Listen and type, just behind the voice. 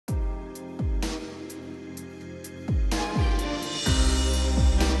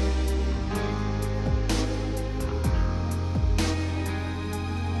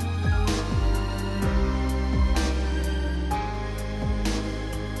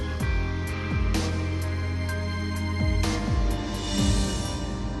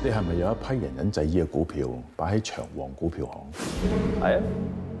你係咪有一批人人製衣嘅股票擺喺長旺股票行？係啊，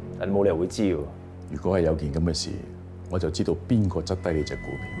但你冇理由會知喎。如果係有件咁嘅事，我就知道邊個執低你隻股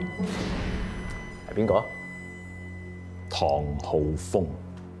票。係邊個？唐浩峰。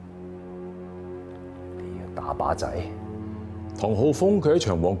你個打靶仔！唐浩峰佢喺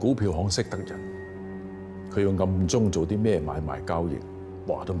長旺股票行識得人，佢要暗中做啲咩買賣交易，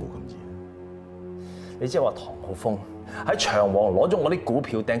話都冇咁易。你即係話唐浩峰喺長旺攞咗我啲股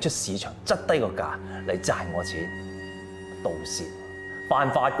票掟出市場，質低個價嚟賺我錢，盜竊，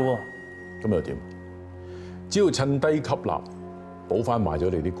犯法㗎喎。咁又點？只要趁低吸納，補翻賣咗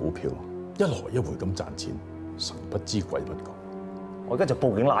你啲股票，一來一回咁賺錢，神不知鬼不覺。我而家就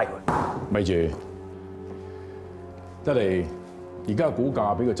報警拉佢。咪住，一嚟而家股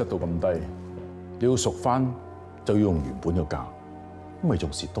價俾佢質到咁低，你要贖翻就要用原本嘅價，咁咪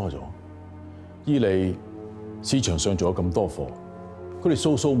仲蝕多咗。二嚟市場上仲有咁多貨，佢哋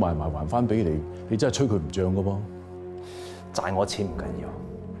數埋還翻俾你，你真係吹佢唔漲噶噃。賺我錢唔緊要，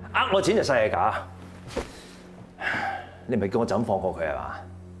呃我錢就世界假。你唔係叫我就咁放過佢係嘛？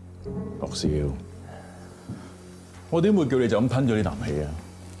樂少，我點會叫你就咁吞咗呢啖氣啊？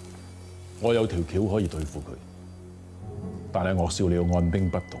我有條橋可以對付佢，但係樂少你要按兵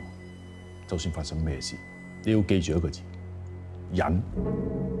不動，就算發生咩事，你要記住一個字：忍。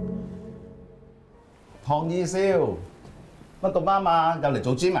唐二少，乜咁啱啊？又嚟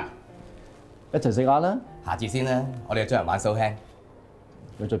做 gym 啊？一齊食晏啦！下次先啦，我哋將人玩 show hand。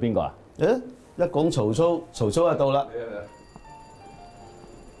約咗邊個啊？一講曹操，曹操就到啦。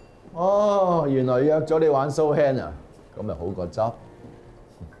哦，原來約咗你玩 show hand 啊！咁咪好過執。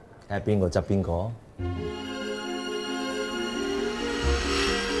睇下邊個執邊個。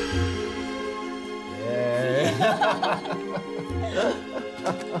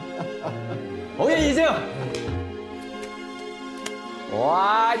好嘢，二少！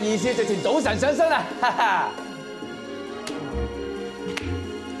哇，二少直情賭神上身啊！哈哈！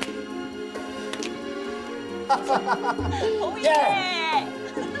好嘢！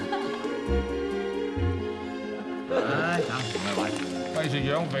唉，打唔同咪玩，費事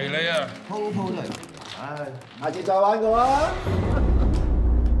養肥你啊！鋪都嚟。唉，下次再玩過啊！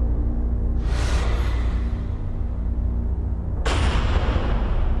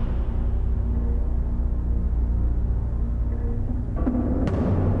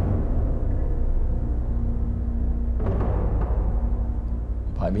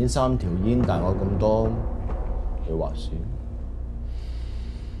牌面3條煙，但我咁多，你話算？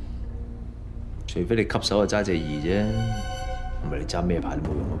除非你吸手就揸隻2啫，唔係你揸咩牌都冇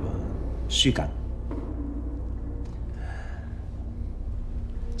用噶噃，輸緊。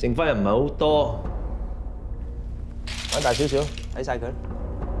剩翻人唔係好多，玩大少少，睇晒佢。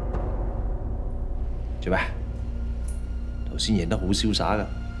做咩？頭先贏得好瀟灑噶，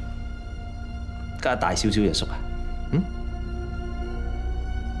加大少少就縮啊？嗯？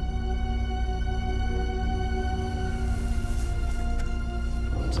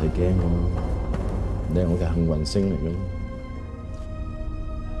唔使驚喎，你係我嘅幸運星嚟嘅。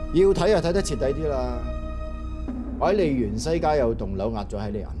要睇就睇得徹底啲啦。我喺利源西街有棟樓壓咗喺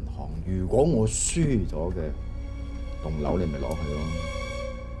你銀行，如果我輸咗嘅棟樓，你咪攞去咯。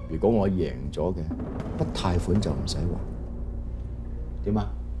如果我贏咗嘅，筆貸款就唔使還。點啊？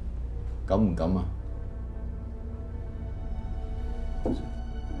敢唔敢啊？我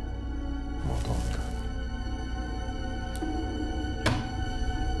當唔敢。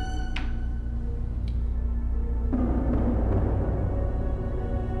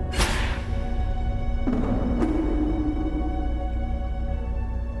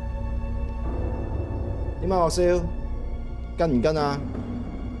點啊，樂少？跟唔跟啊？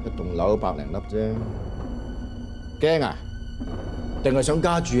一棟樓100零粒啫，驚啊？定係想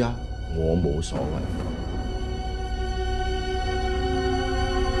加注啊？我冇所謂。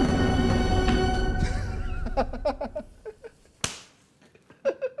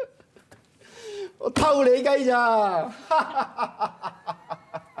我偷你雞咋？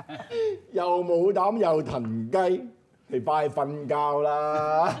又冇膽又騰雞，你快瞓覺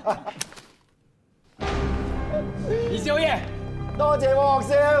啦！二少爺，多謝我樂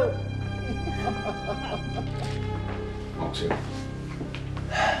少。樂少，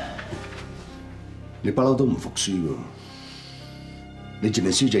你不嬲都唔服輸㗎，你淨係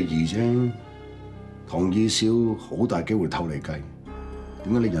輸隻2啫。唐二少好大機會偷你雞，點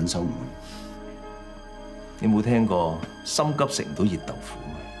解你忍手唔？你冇聽過心急食唔到熱豆腐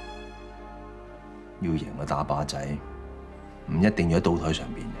咩？要贏個打靶仔，唔一定要喺賭台上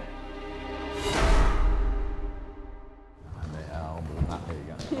邊嘅。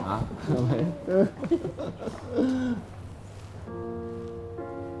嚇，係咪？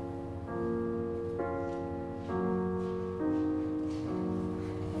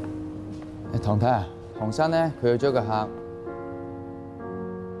唐太啊，唐生咧佢去咗個客。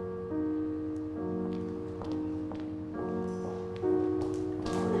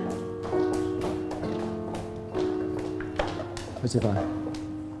去食飯。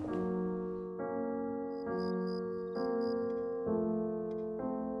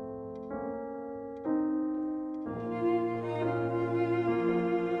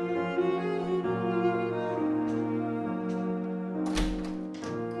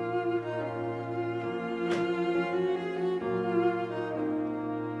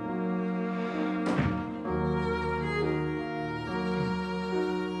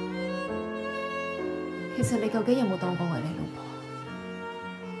其實你究竟有冇當過我係你老婆？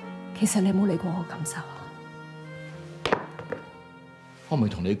其實你有冇理過我感受啊？我咪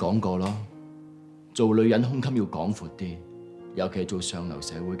同你講過咯，做女人胸襟要廣闊啲，尤其係做上流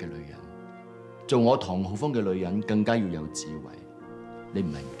社會嘅女人。做我唐浩峰嘅女人更加要有智慧。你唔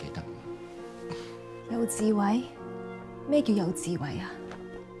係唔記得咩？有智慧？咩叫有智慧啊？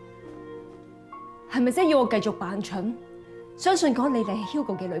係咪真係要我繼續扮蠢，相信講你哋係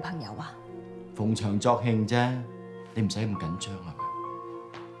Hugo 嘅女朋友啊？逢場作興啫，你唔使咁緊張係咪？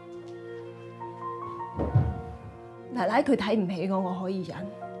奶奶佢睇唔起我，我可以忍；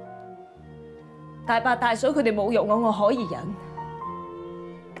大伯大嫂佢哋侮辱我，我可以忍。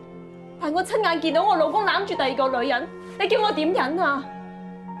但我親眼見到我老公攬住第二個女人，你叫我點忍啊？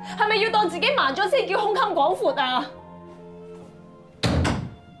係咪要當自己盲咗先叫胸襟廣闊啊？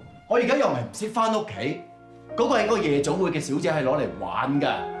我而家又唔係唔識翻屋企，嗰個係個夜總會嘅小姐係攞嚟玩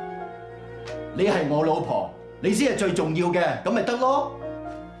㗎。你係我老婆，你先係最重要嘅，咁咪得咯。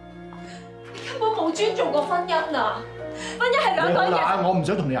你根本冇尊重過婚姻啊！婚姻係兩個人。我唔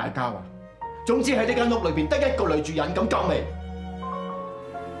想同你嗌交啊。總之喺呢間屋裏邊得一個女主人，咁夠未？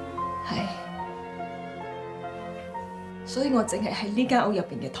係，所以我淨係喺呢間屋入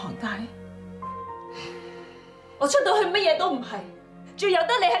邊嘅堂太。我出到去乜嘢都唔係，仲由得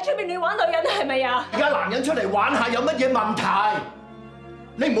你喺出邊亂玩女人，係咪啊？而家男人出嚟玩下有乜嘢問題？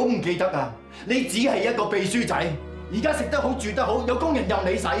你唔好唔記得啊！你只係一個秘書仔，而家食得好住得好，有工人任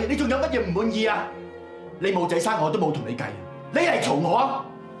你使，你仲有乜嘢唔滿意啊？你冇仔生我都冇同你計，你係嘈我啊！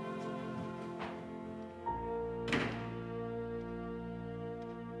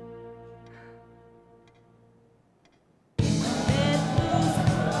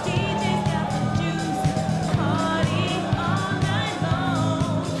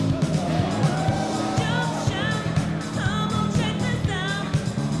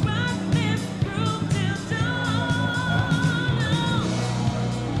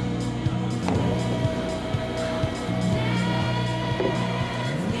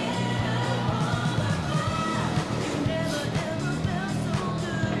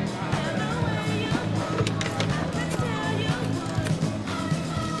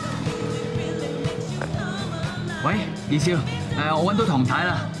喂，二少，我揾到唐太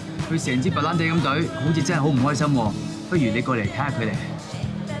啦，佢成支白蘭地咁隊，好似真係好唔開心喎。不如你過嚟睇下佢哋。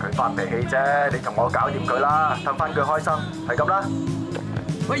佢發脾氣啫，你同我搞掂佢啦，氹翻佢開心，係咁啦。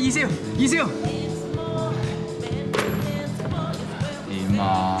喂，二少，二少，點啊？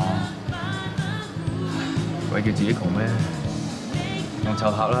鬼叫自己窮咩？當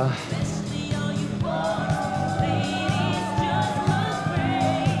湊客啦。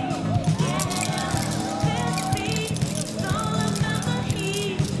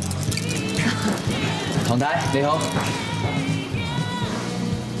唐太你好，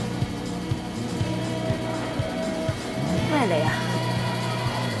咩嚟啊？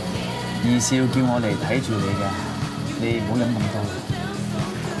二少叫我嚟睇住你嘅，你唔好飲咁多。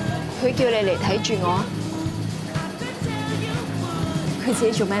佢叫你嚟睇住我，佢自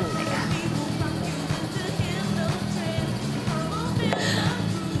己做咩唔嚟啊？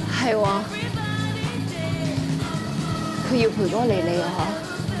係喎，佢要陪我嚟你啊嗬？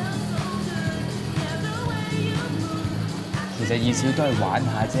其實二少都係玩下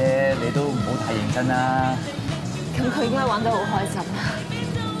啫，你都唔好太認真啦。咁佢應該玩得好開心啊！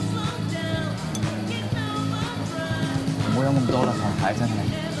唔好飲咁多啦，唐太真係。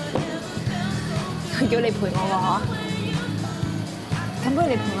佢叫你陪我喎嗬？咁不如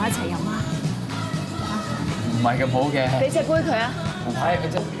你陪我一齊飲啊？唔係咁好嘅。俾隻杯佢啊！唐太，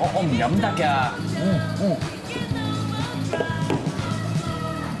我唔飲得㗎。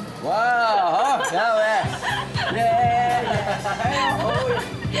哇！好，有嘅。耶！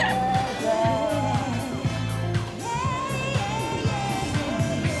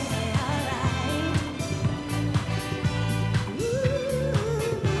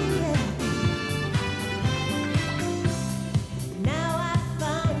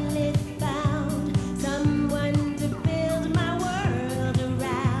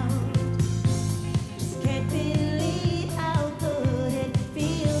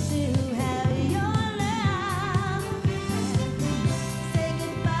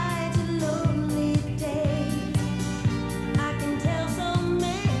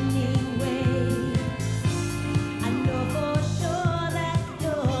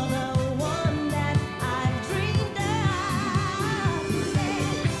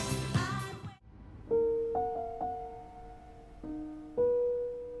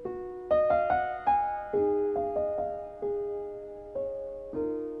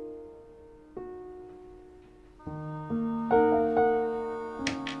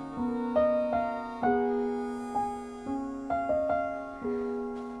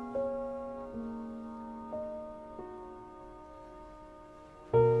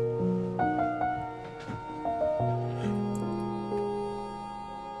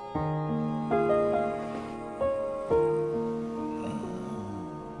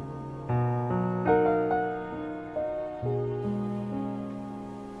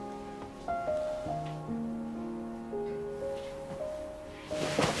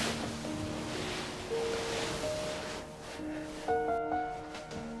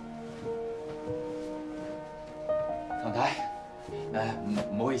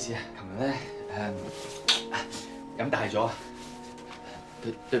唔好意思啊，琴日咧飲大咗，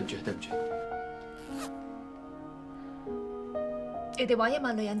對唔住。你哋玩一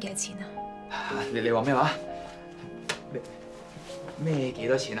晚女人幾多錢啊？你話咩話？咩幾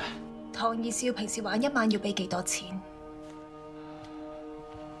多錢啊？唐二少平時玩一晚要俾幾多錢？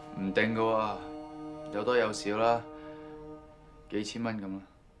唔定噶喎，有多有少啦，幾千蚊咁啦。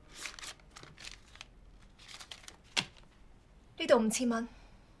呢度5000蚊，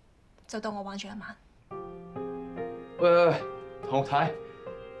就當我玩咗一晚。喂，唐太，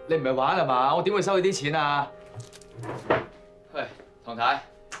你唔係玩係嘛？我點會收你啲錢啊？喂，唐太，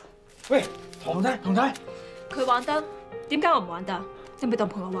喂，唐太，佢玩得，點解我唔玩得？你咪當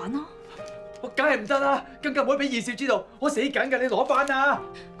陪我玩咯。我梗係唔得啦，更加唔可以俾二少知道，我死緊㗎，你攞翻啊！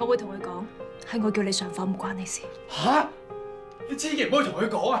我會同佢講，係我叫你上房，唔關你事。吓？你千祈唔可以同佢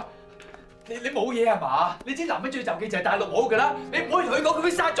講啊！你冇嘢係嘛？你知男人最就忌就係大陸佬㗎啦，你唔可以同佢講，佢會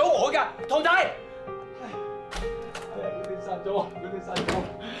殺咗我㗎，唐太。佢哋殺咗，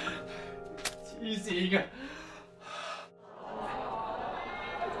黐線嘅。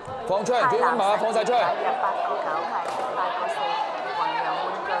放出嚟，最緊馬放晒出去。8.9買8個9，買8個4，雲陽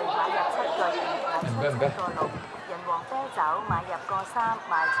玩具買入7個2，買出7個6。人王啤酒買入個3，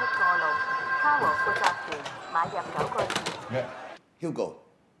賣出個6。卡和富集團買入9個2。Hugo，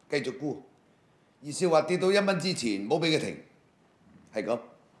繼續估。二少話跌到1蚊之前，冇俾佢停，係咁。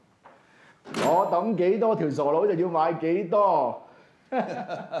我抌幾多條傻佬就要買幾多。碧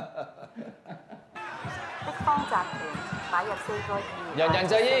方集團買入4個2。人人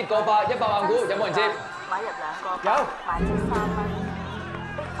製衣個8，100萬股，有冇人接？買入2個8，賣出3蚊。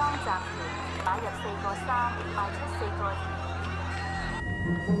碧方集團買入4個3，賣出4個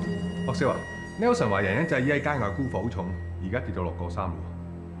2。學少啊 ，Nelson 話人人製衣喺街外沽貨好重，而家跌到6個3喎。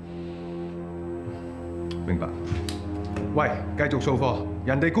明白。喂，繼續掃貨，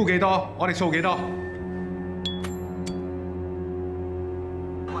人哋沽幾多，我哋掃幾多。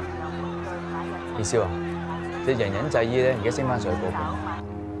二少啊，你人人製衣咧，而家升翻上去嗰邊。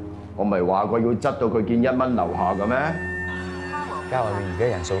我咪話過要執到佢見1蚊樓下嘅咩？街外面而家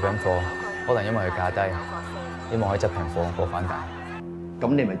人掃緊貨，可能因為佢價低，希望可以執平貨過反彈。咁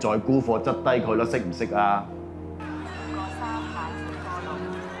你咪再沽貨執低佢咯，識唔識啊？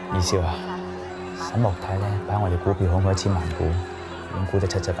二少啊！沈樂泰咧擺我哋股票行嗰1000萬股，已經沽得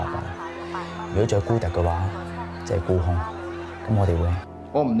七七八八。如果再沽突嘅話，即係沽空。咁我哋會？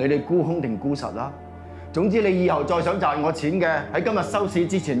我唔理你沽空定沽實啦。總之你以後再想賺我錢嘅，喺今日收市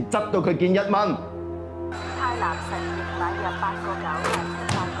之前執到佢見1蚊。泰南實業買入8個9，賣出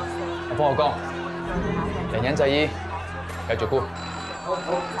8個4。阿方學剛，人人製衣繼續沽。啤酒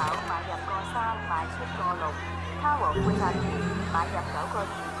買入個3，賣出個6。卡和富集團買入9個2。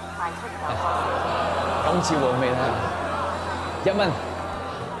賣出9個4。今次旺未啦？1蚊，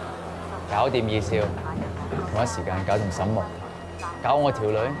搞掂二少，同一時間搞掂沈木，搞我條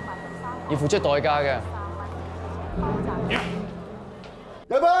女，要付出代價嘅。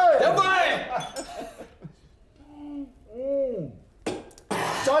飲杯！飲杯！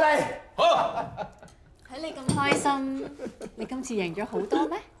再嚟！好。睇你咁開心，你今次贏咗好多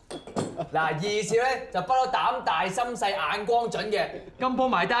咩？嗱，二少咧就不嬲膽大心細眼光準嘅，今鋪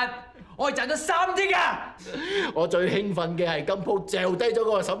埋單，我係賺咗3啲㗎。我最興奮嘅係今鋪嚼低咗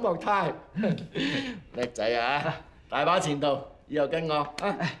嗰個沈樂泰，叻仔啊！大把前途，以後跟我。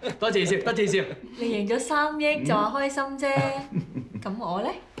多謝二少，多謝二少。你贏咗3億就話開心啫，咁我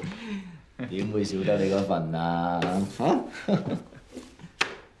咧？點會少得你嗰份啊？嚇！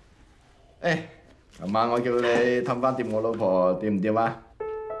誒，琴晚我叫你氹翻掂我老婆，掂唔掂啊？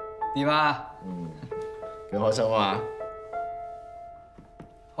掂啊！佢開心啊嘛？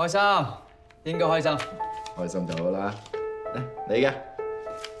開心，應該開心。開心就好啦。嚟，你嘅。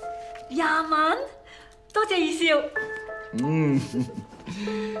20萬，多謝二少。呢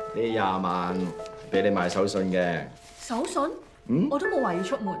20萬俾你買手信嘅。手信？我都冇話要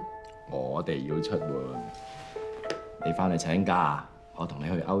出門。我哋要出門，你翻嚟請假，我同你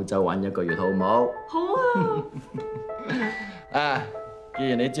去歐洲玩1個月好唔好？好啊！啊，既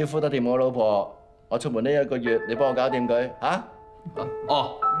然你招呼得掂我老婆，我出門呢1個月，你幫我搞掂佢嚇？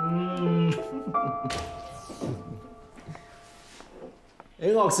哦。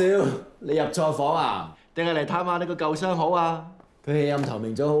岳少，你入錯房啊？定係嚟探下你個舊相好啊？佢棄暗投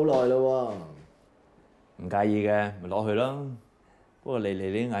明咗好耐咯唔介意嘅，咪攞去咯。不過莉莉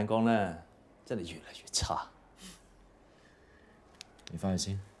你啲眼光咧，真係越嚟越差。你翻去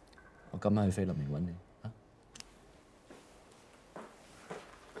先，我今晚去菲律賓揾你啊！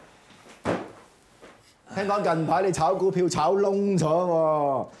聽講近排你炒股票炒窿咗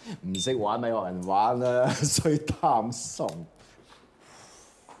喎，唔識玩咪學人玩啦，衰貪心。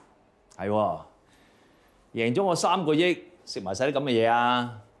係喎，贏咗我3個億，食埋晒啲咁嘅嘢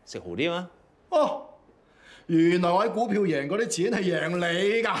啊！食豪啲啊！哦，原來我喺股票贏嗰啲錢係贏你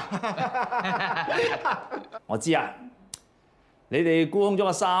㗎。我知啊，你哋沽空咗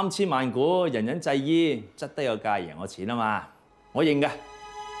我3000萬股，人人制衣，質低個價贏我錢啊嘛！我認嘅，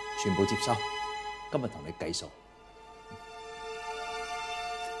全部接收。今日同你計數，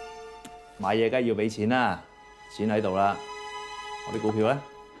買嘢梗係要俾錢啦，錢喺度啦。我啲股票咧，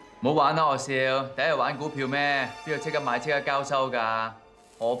唔好玩啦，我笑。第一日玩股票咩？邊度即刻買即刻交收㗎？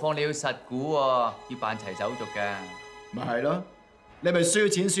何況你要實股喎，要辦齊手續嘅。咪係咯，你咪輸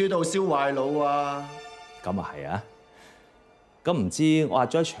錢輸到燒壞腦啊！咁啊係啊，咁唔知我壓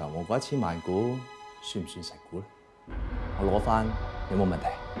咗喺長旺嗰1000萬股，算唔算實股咧？我攞翻有冇問題？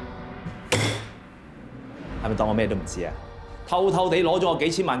係咪當我咩都唔知啊？偷偷地攞咗我幾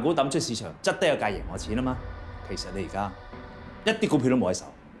千萬股抌出市場，質低個價贏我錢啊嘛！其實你而家一啲股票都冇喺手，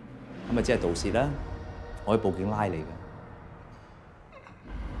咁咪只係盜竊啦！我可以報警拉你㗎。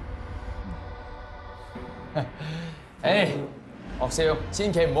誒，學少，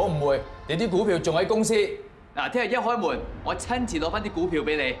千祈唔好誤會，你啲股票仲喺公司。嗱，聽日一開門，我親自攞翻啲股票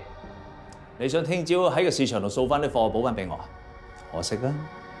俾你。你想聽朝喺個市場度掃翻啲貨補翻俾我啊？可惜啦，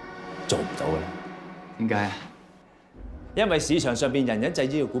做唔到㗎啦。點解啊？因為市場上邊人人製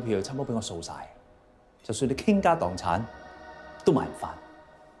衣嘅股票差唔多俾我掃晒，就算你傾家蕩產都買唔翻。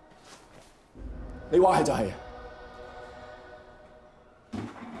你話係就係啊！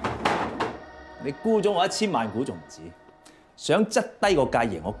你沽咗我1000萬股仲唔止，想質低個價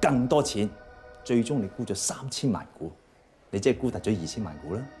贏我更多錢，最終你沽咗3000萬股，你即係沽突咗2000萬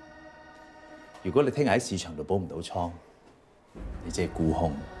股啦。如果你聽日喺市場度補唔到倉，你即係沽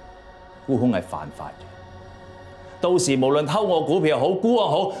空，沽空係犯法嘅。到時無論偷我股票又好，沽我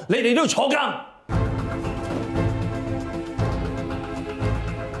好，你哋都要坐監。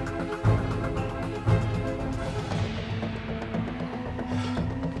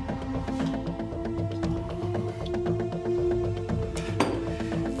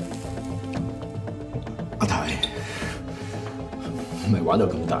阿太，唔係玩到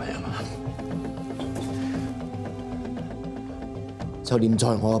咁大啊嘛？就念在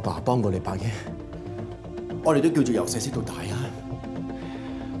我阿爸幫過你100億。我哋都叫做由細識到大啊！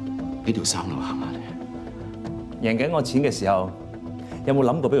呢條生路行下嚟，贏緊我錢嘅時候，有冇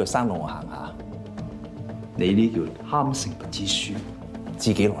諗過俾條生路我行下？你呢叫貪勝不知輸，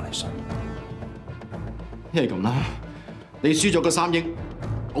自己落嚟信。一係咁啦，你輸咗個3億，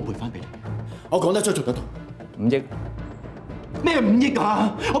我賠翻俾你。我講得出做得到。5億？咩5億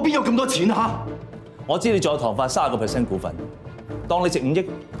啊？我邊有咁多錢啊？我知你仲有唐發30% 股份，當你值5億，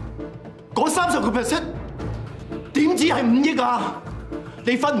嗰30%。點止係5億啊！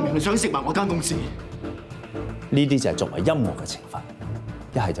你分唔明想食埋我間公司？呢啲就係作為音樂嘅懲罰，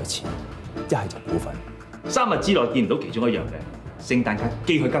一係就錢，一係就股份。3日之內見唔到其中一樣嘅，聖誕卡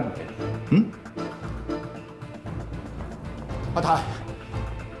寄去跟嘅。阿太，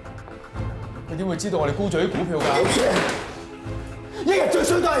你點會知道我哋沽咗啲股票㗎？一日最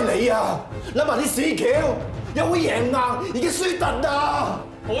衰都係你啊！諗埋啲屎橋，又會贏硬，而家輸突啊！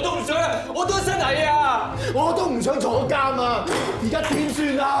我都唔想，我都真係啊！我都唔想坐監啊！而家點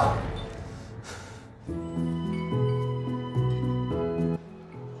算啊？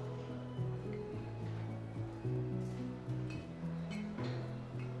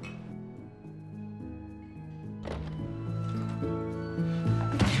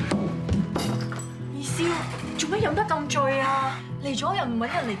二少，做乜飲得咁醉啊？嚟咗又唔揾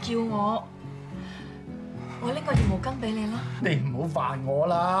人嚟叫我。我拎個熱毛巾俾你啦。你唔好煩我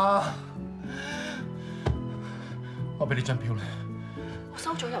啦，我俾你張票啦。我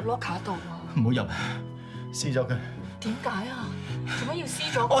收咗入 locker 度啊。唔好入，撕咗佢。點解啊？做乜要撕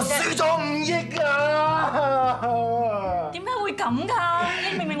咗佢啫？我輸咗5億啊！點解會咁㗎？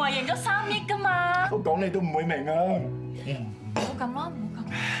你明明話贏咗3億㗎嘛？我講你都唔會明啊！唔好咁啦，唔好咁，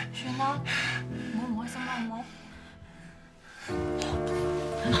算啦，唔好唔開心啦，好唔好？唔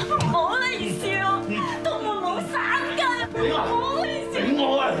好啦，二少，同我冇散㗎，唔好二少。整我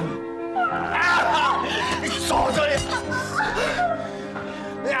啊！你傻咗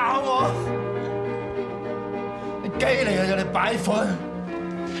你咬我！你雞嚟嘅就你擺款。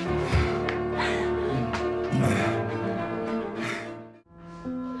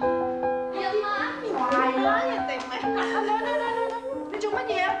你做乜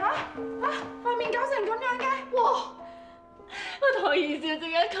嘢啊？嚇！塊面搞成咁樣嘅，哇！我同二少正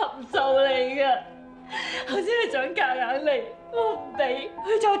一禽獸嚟㗎，頭先佢想夾硬嚟，我唔俾，佢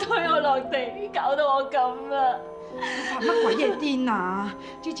就推我落地，搞到我咁啊！你發乜鬼嘢癲啊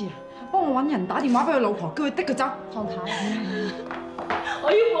 ？Gigi， 幫我揾人打電話俾佢老婆，叫佢的佢走。唐太，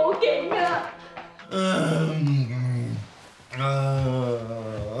我要報警啊！你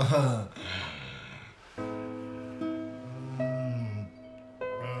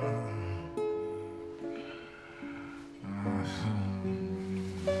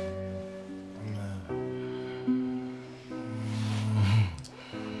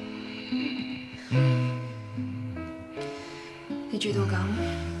住到咁，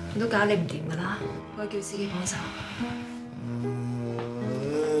都搞你唔掂噶啦，我叫司機幫手。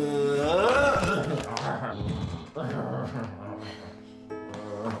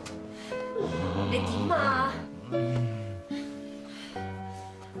你點啊？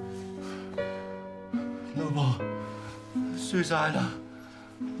老婆，輸晒啦，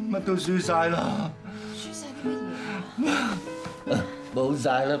乜都輸晒啦。輸晒啲乜嘢啊？冇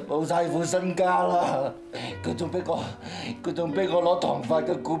晒啦，冇晒副身家啦！佢仲逼我攞唐發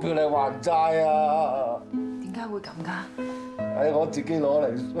嘅股票嚟還債啊！點解會咁㗎？係我自己攞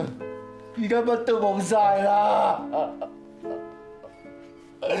嚟，而家乜都冇晒啦！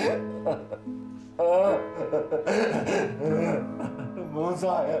冇晒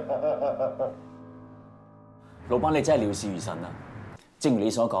啊！老闆你真係料事如神啊！正如你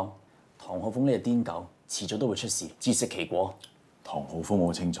所講，唐浩峰呢隻癲狗，遲早都會出事，自食其果。唐浩峰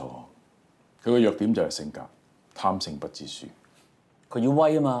我清楚，佢個弱點就係性格貪勝不知輸。佢要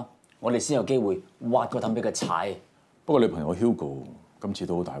威啊嘛，我哋先有機會挖個氹俾佢踩。不過你朋友 Hugo 今次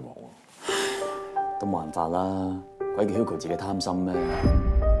都好大鑊喎，都冇辦法啦，鬼叫 Hugo 自己貪心咩？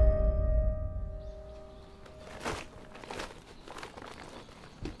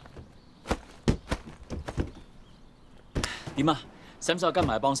點啊？使唔使我跟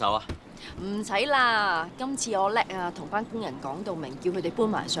埋去幫手啊？唔使啦，今次我叻啊，同班工人講到明，叫佢哋搬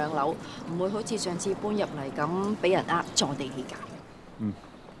埋上樓，唔會好似上次搬入嚟咁俾人坐地起價。嗯。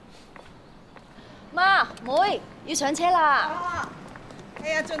媽妹要上車啦。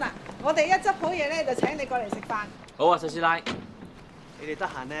係啊，俊啊，我哋一執好嘢咧，就請你過嚟食飯。好啊，細師奶。你哋得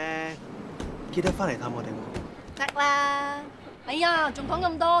閒咧，記得翻嚟探我哋喎。得啦。哎呀，仲講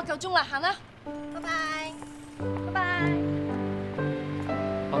咁多，夠鐘啦，行啦。拜拜。拜拜。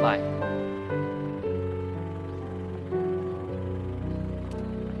拜拜。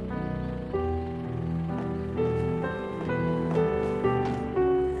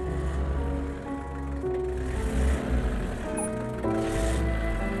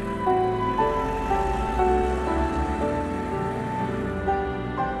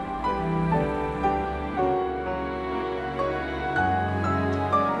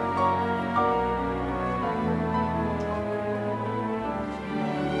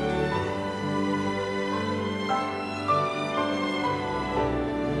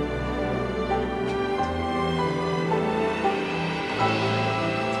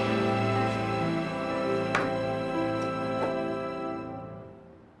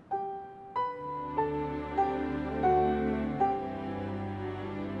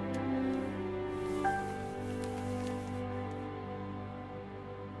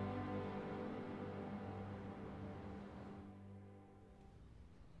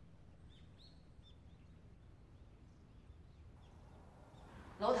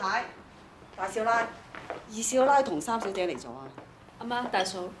老太、大少奶、二少奶同三小姐嚟咗啊！阿媽、大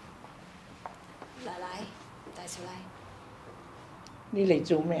嫂、奶奶、大少奶，你嚟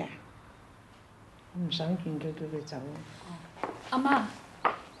做咩啊？我唔想見佢，叫佢走啊！阿媽，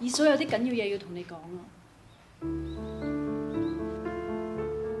二嫂有啲緊要嘢要同你講啊！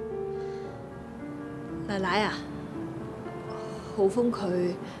奶奶啊，浩峰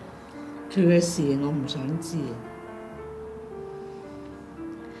佢嘅事我唔想知。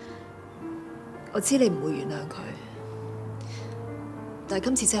我知你唔會原諒佢，但係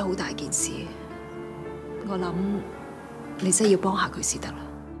今次真係好大件事，我諗你真係要幫下佢先得啦。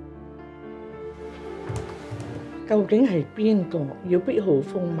究竟係邊個要逼浩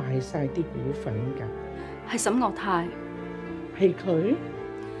峰賣晒啲股份㗎？係沈岳泰，係佢。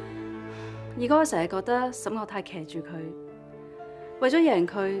二哥成日覺得沈岳泰騎住佢，為咗贏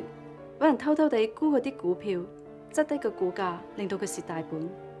佢，揾人偷偷地沽嗰啲股票，質低個股價，令到佢蝕大本。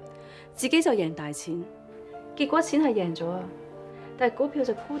自己就贏大錢，結果錢係贏咗啊！但係股票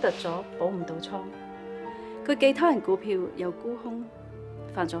就沽突咗，補唔到倉。佢既偷人股票又沽空，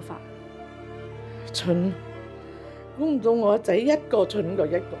犯咗法。蠢，估唔到我仔一個蠢過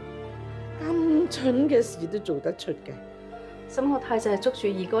一個，咁蠢嘅事都做得出嘅。沈岳泰就係捉住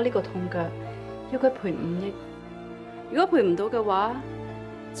二哥呢個痛腳，要佢賠5億。如果賠唔到嘅話，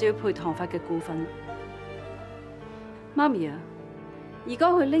就要賠唐發嘅股份。媽咪啊！二哥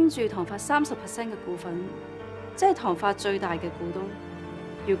佢拎住唐發30% 嘅股份，即係唐發最大嘅股東。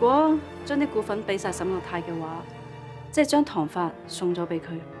如果將啲股份俾晒沈岳泰嘅話，即係將唐發送咗俾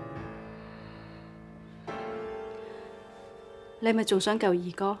佢。你係咪仲想救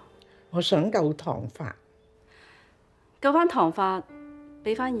二哥？我想救唐發，救翻唐發，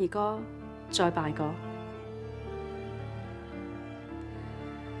俾翻二哥，再敗過。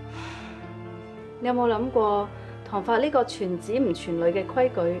你有冇諗過唐發呢個傳子唔傳女嘅規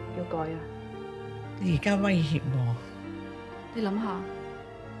矩要改啊？你而家威脅我，你諗下，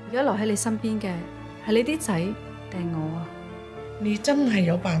而家留喺你身邊嘅係你啲仔定我啊？你真係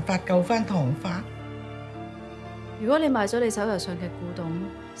有辦法救翻唐發？如果你賣咗你手頭上嘅古董、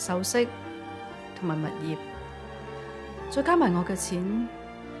首飾同埋物業，再加埋我嘅錢，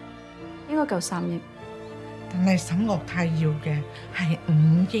應該夠3億。但係沈樂泰要嘅係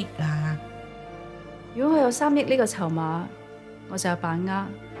5億啊！如果我有3億呢個籌碼，我就有把握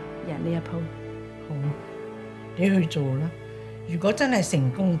贏呢一鋪。好，你去做啦。如果真係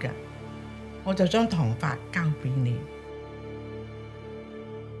成功嘅，我就將唐發交俾你。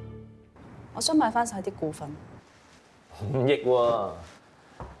我想買翻晒啲股份。 5億喎，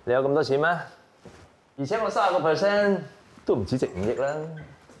你有咁多錢咩？而且我30%都唔止值5億啦。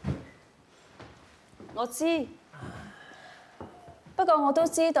我知，不過我都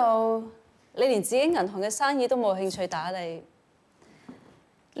知道你連自己銀行嘅生意都冇興趣打理。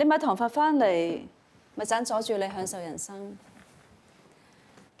你買唐發翻嚟，咪盞阻住你享受人生。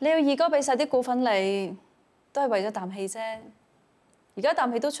你要二哥俾晒啲股份你，都係為咗啖氣啫。而家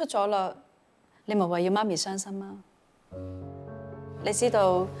啖氣都出咗啦，你咪話要媽咪傷心嗎？ 你知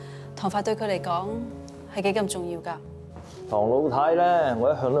道唐發對佢嚟講係幾咁重要㗎？唐老太咧，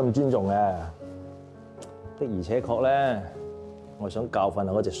我一向都咁尊重嘅。的而且確咧，我想教訓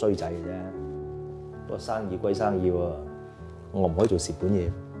下嗰隻衰仔嘅啫。不過生意歸生意喎，我唔可以做蝕本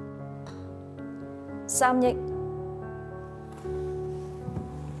嘢。3億，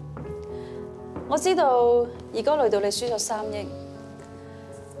我知道二哥累到你輸咗3億，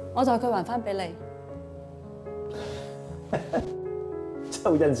我代佢還翻俾你。 真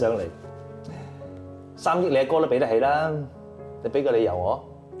好欣賞你，3億你阿哥都俾得起啦，你俾個理由我，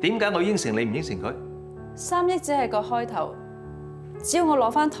點解我應承你唔應承佢？3億只係個開頭，只要我攞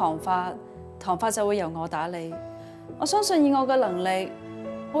翻唐發，唐發就會由我打理。我相信以我嘅能力，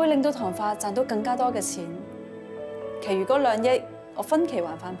我會令到唐發賺到更加多嘅錢。其餘嗰2億，我分期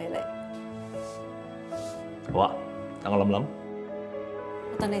還翻俾你。好啊，等我諗諗。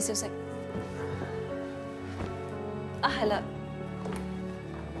我等你消息。啊，係啦。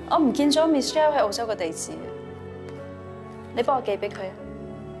 我唔見咗 Michelle 喺澳洲嘅地址，你幫我寄俾佢啊！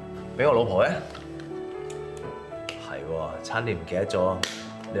俾我老婆咧，係喎，差啲唔記得咗，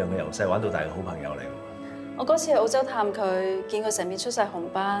你係我由細玩到大嘅好朋友嚟。我嗰次去澳洲探佢，見佢成面出晒紅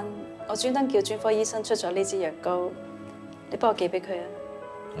斑，我專登叫專科醫生出咗呢支藥膏，你幫我寄俾佢啊！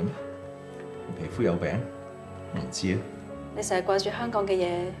係咩？皮膚有病？我唔知啊。你成日掛住香港嘅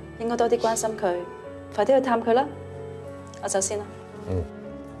嘢，應該多啲關心佢，快啲去探佢啦！我走先啦。嗯。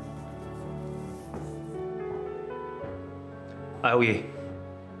 阿好怡，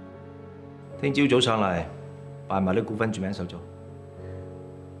聽朝早上嚟辦埋啲股份轉名手續。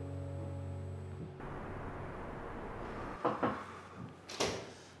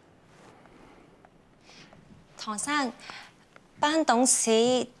唐生，班董事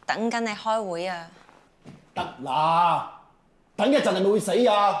等緊你開會啊！得啦，等一陣係咪會死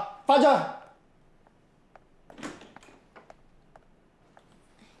啊？翻出去！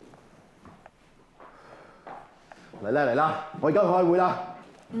嚟啦嚟啦！我而家去開會啦。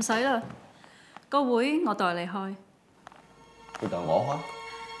唔使啦，個會我代你開。你代我開？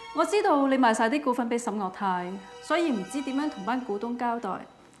我知道你賣晒啲股份俾沈樂泰，所以唔知點樣同班股東交代。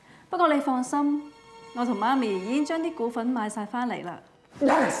不過你放心，我同媽咪已經將啲股份買晒翻嚟啦。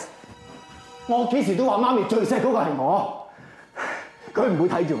Yes！ 我幾時都話媽咪最錫嗰個係我，佢唔會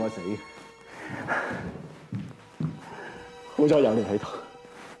睇住我死。好彩有你喺度，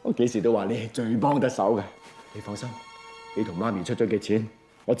我幾時都話你係最幫得手嘅。 你放心，你同媽咪出咗嘅錢，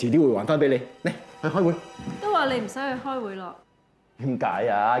我遲啲會還翻俾你。嚟，去開會。都話你唔使去開會咯。點解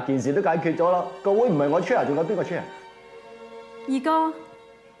啊？件事都解決咗啦。個會唔係我 chair，仲有邊個 chair？二哥，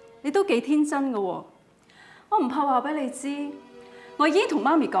你都幾天真㗎喎！我唔怕話俾你知，我已經同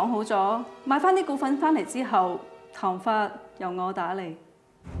媽咪講好咗，買翻啲股份翻嚟之後，唐發由我打理。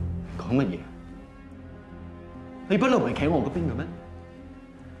講乜嘢？你不嬲唔係企我嗰邊嘅咩？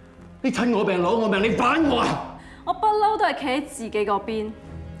 你趁我病攞我命，你反我啊！我不嬲都係企喺自己嗰邊，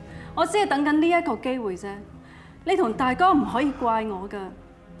我只係等緊呢一個機會啫。你同大哥唔可以怪我㗎，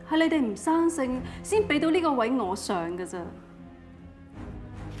係你哋唔生性先俾到呢個位我上㗎咋。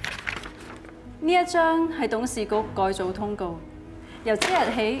呢一張係董事局改組通告，由即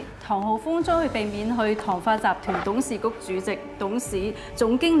日起，唐浩峰將會被免去唐發集團董事局主席、董事、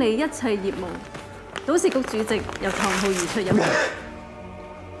總經理一切業務。董事局主席由唐浩儀出任。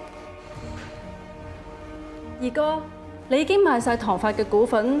二哥，你已經賣晒唐發嘅股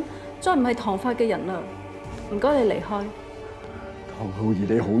份，再唔係唐發嘅人啦。唔該，你離開。唐浩儀，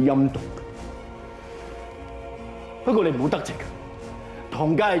你好陰毒，不過你唔好得戚。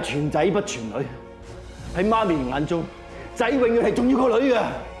唐家係傳仔不傳女，喺媽咪眼中，仔永遠係重要過女嘅。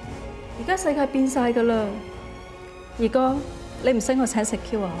而家世界變晒㗎啦，二哥，你唔使我請食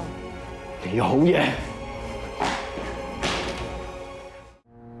Q 啊？你好嘢。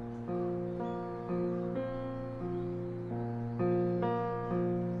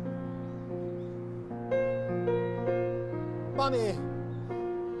媽咪，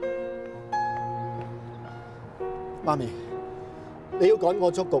媽咪，你要趕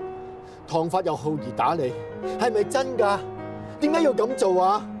我出局，唐發又浩兒打你，係咪真㗎？點解要咁做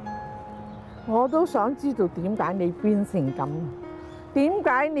啊？我都想知道點解你變成咁，點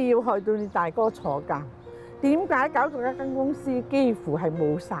解你要害到你大哥坐監？點解搞到一間公司幾乎係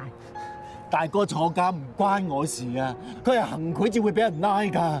冇晒？大哥坐監唔關我事啊，佢係行賄至會俾人拉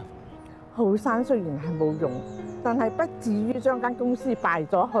㗎。後生雖然係冇用，但係不至於將間公司敗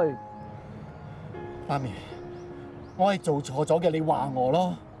咗去。媽咪，我係做錯咗嘅，你話我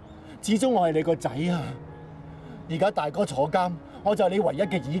咯。始終我係你個仔啊！而家大哥坐監，我就係你唯一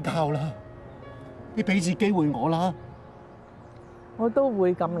嘅依靠啦。你俾次機會我啦。我都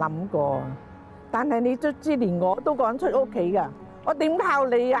會咁諗過，但係你卒之連我都趕出屋企㗎，我點靠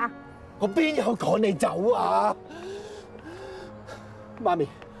你啊？我邊有趕你走啊？媽咪，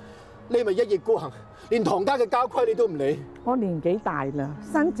你咪一意孤行，連唐家嘅家規你都唔理。我年紀大啦，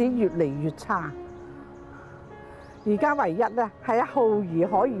身子越嚟越差。而家唯一咧係阿浩兒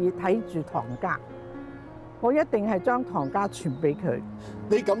可以睇住唐家，我一定係將唐家傳俾佢。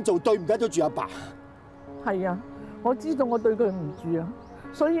你咁做對唔得住阿爸。係啊，我知道我對佢唔住啊，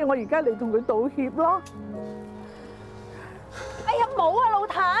所以我而家嚟同佢道歉咯。哎呀，冇啊，老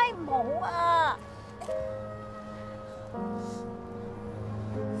太，冇啊！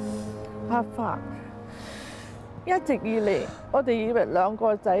阿發，一直以嚟，我哋以為兩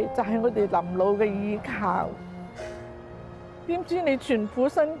個仔就係我哋臨老嘅依靠，點知你全副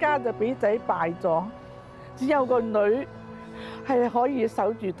身家就俾仔敗咗，只有個女係可以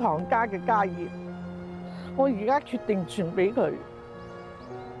守住唐家嘅家業。我而家決定傳俾佢，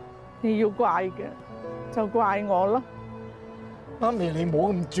你要怪嘅就怪我咯。媽咪，你唔好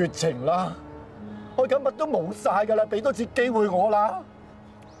咁絕情啦，我今日都冇晒噶啦，俾多次機會我啦。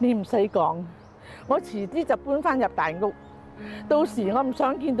你唔使講，我遲啲就搬翻入大屋，到時我唔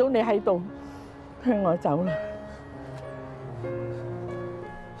想見到你喺度，向我走啦。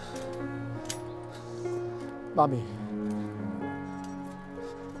媽咪，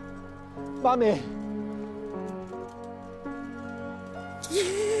媽咪。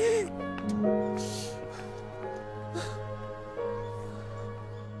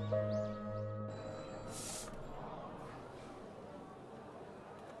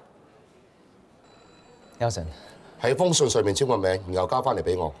Elson 喺封信上面簽個名，然後交翻嚟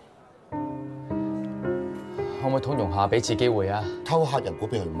俾我。可唔可以通融下，俾次機會啊？偷客人股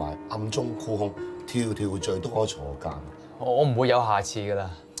票去賣，暗中沽空，條條罪都可以坐監。我唔會有下次噶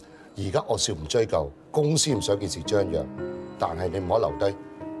啦。而家我少唔追究，公司唔想件事張揚，但係你唔可以留低，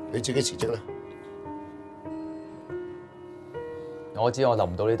你自己辭職啦。我知我留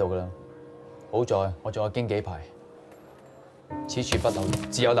唔到呢度噶啦，好在我仲有經紀牌，此處不留人，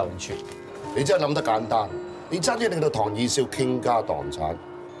自有留人處。你真係諗得簡單，你差啲令到唐以少傾家蕩產，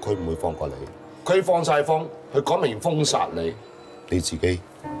佢唔會放過你，佢放晒風，佢講明封殺你，你自己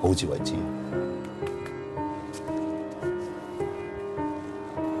好自為之。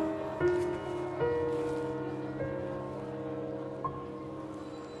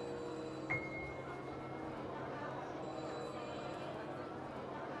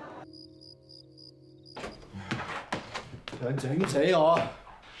想整死我！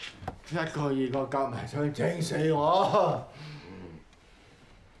一個二個夾埋想整死我！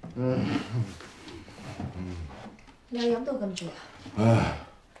你有飲到咁醉啊？唉，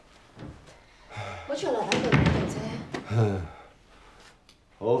好似奶奶對你啫。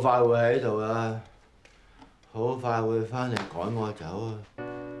好快會喺度啦，好快會翻嚟趕我走啊！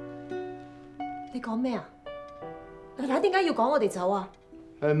你講咩啊？奶奶點解要趕我哋走啊？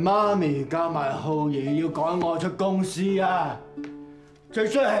係媽咪加埋浩兒要趕我出公司啊！最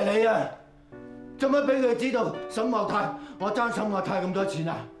衰係你啊！做乜俾佢知道沈茂泰？我爭沈茂泰咁多錢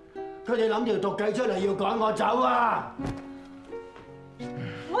啊！佢哋諗條毒計出嚟要趕我走啊！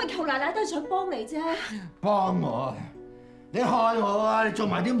我係求奶奶都係想幫你啫。幫我？你害我啊！你做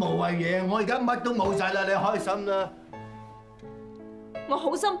埋啲無謂嘢，我而家乜都冇晒啦！你開心啦！我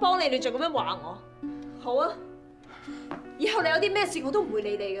好心幫你，你仲咁樣話我？好啊，以後你有啲咩事我都唔會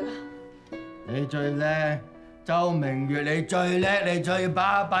理你噶啦。你最叻，周明月你最叻，你最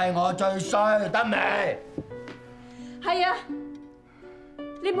巴閉，我最衰，得未？係啊，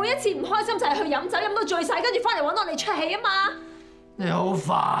你每一次唔開心就係去飲酒，飲到醉晒，跟住翻嚟揾我哋出氣啊嘛！你好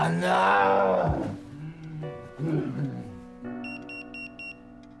煩啊！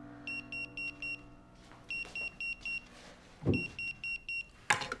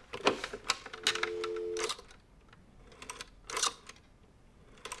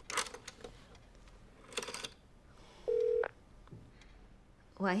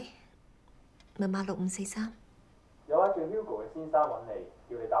喂，密碼6543。有位叫 Hugo 嘅先生揾你，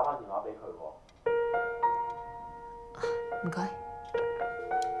叫你打返電話俾佢喎。唔該。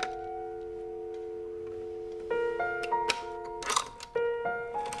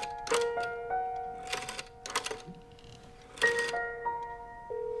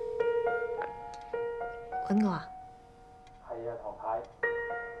揾我啊？係啊，唐太，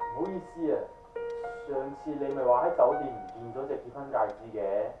唔好意思啊，上次你咪話喺酒店唔見咗隻結婚戒指嘅，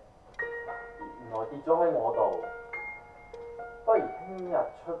原來跌咗喺我度。不如聽日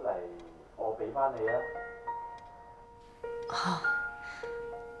出嚟，我俾翻你啊！哦，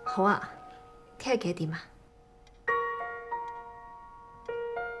好啊，聽日幾點啊？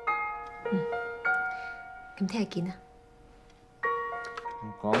咁聽日見啊！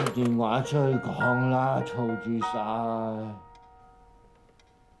講電話出去講啦，嘈住晒。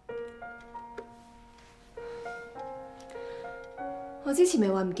我之前咪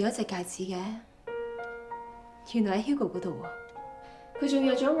話唔見咗隻戒指嘅，原來喺 Hugo 嗰度喎。佢仲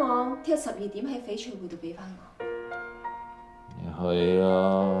約咗我聽日12點喺翡翠匯度俾翻我。你去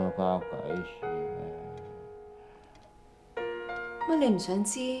咯，關我鬼事咩？乜你唔想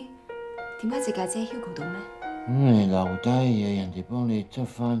知點解隻戒指喺 Hugo 度咩？咁你留低嘢，人哋幫你執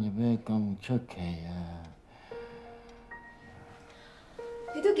翻，有咩咁出奇啊？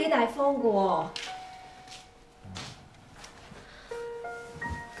你都幾大方噶喎！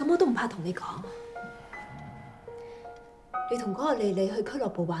咁我都唔怕同你講，你同嗰個莉莉去俱樂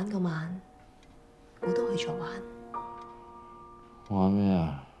部玩嗰晚，我都去咗玩。玩咩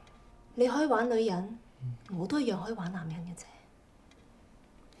啊？你可以玩女人，我都一樣可以玩男人嘅啫。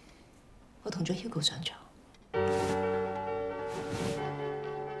我同咗 Hugo 上床。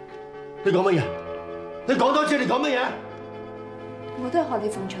你講乜嘢？你講多次，你講乜嘢？我都係學你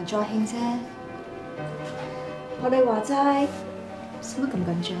逢場作興啫。學你話齋，使乜咁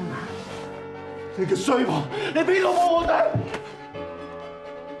緊張啊？你個衰婆！你俾老母我哋！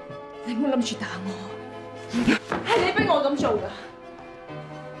你唔好諗住打我，係你逼我咁做噶。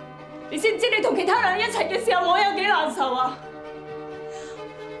你知唔知你同其他女人一齊嘅時候，我有幾難受啊？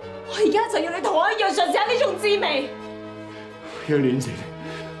我而家就要你同我一樣嘗試下呢種滋味。我要碾死你！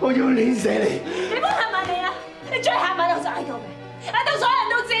我要碾死你！你唔好行埋嚟啊！你再行埋嚟我就嗌救命，嗌到所有人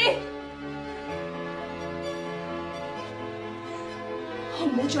都知。我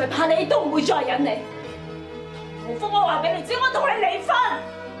唔會再怕你，亦都唔會再忍你。唐浩峰，我話俾你知，我同你離婚。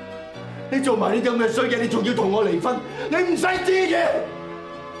你做埋呢啲咁嘅衰嘢，你仲要同我離婚？你唔使知嘅。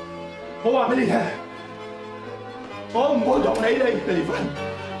我話俾你聽，我唔會同你離婚。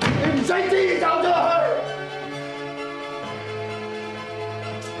你唔使知，走咗去。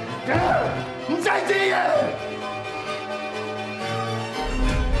唔使知嘅。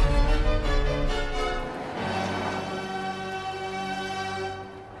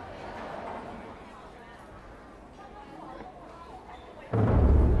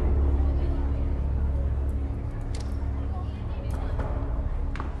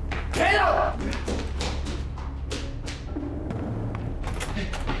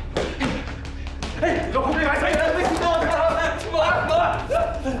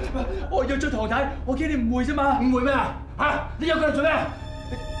我約咗唐太，我驚你誤會啫嘛。誤會咩啊？嚇！你約佢嚟做咩？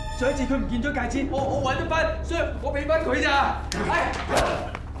上一次佢唔見咗戒指，我揾咗翻，所以我俾翻佢咋。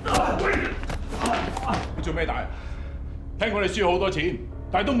你做咩大？聽講你輸好多錢，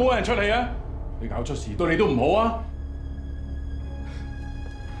但係都冇人出氣啊！你搞出事對你都唔好啊！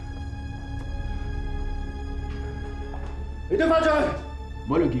你都翻出去，唔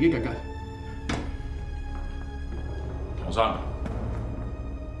好喺度自己格格。唐生，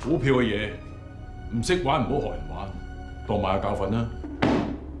股票嘅嘢唔識玩唔好學人玩，當買下教訓啦。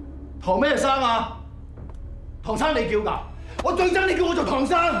唐咩生啊？唐生你叫㗎？我最憎你叫我做唐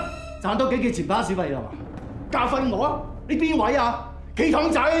生，賺多幾錢巴士費啊嘛？教訓我啊！你邊位啊？企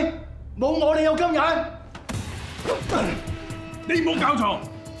堂仔，冇我你有今日。你唔好搞錯，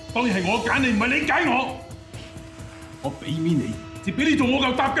當然係我揀你，唔係你揀我。我俾面你，就俾你做我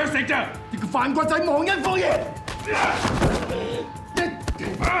嚿踏腳石咋？你個反骨仔忘恩負義！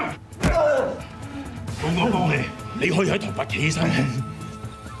我幫你，你可以喺台伯企起身，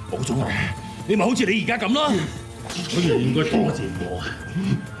保咗我，你咪好似你而家咁咯。所以你應該多謝我，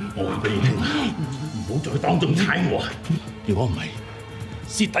我話俾你聽，唔好再當眾踩我，如果唔係，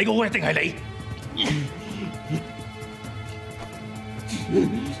蝕底嗰個一定係你。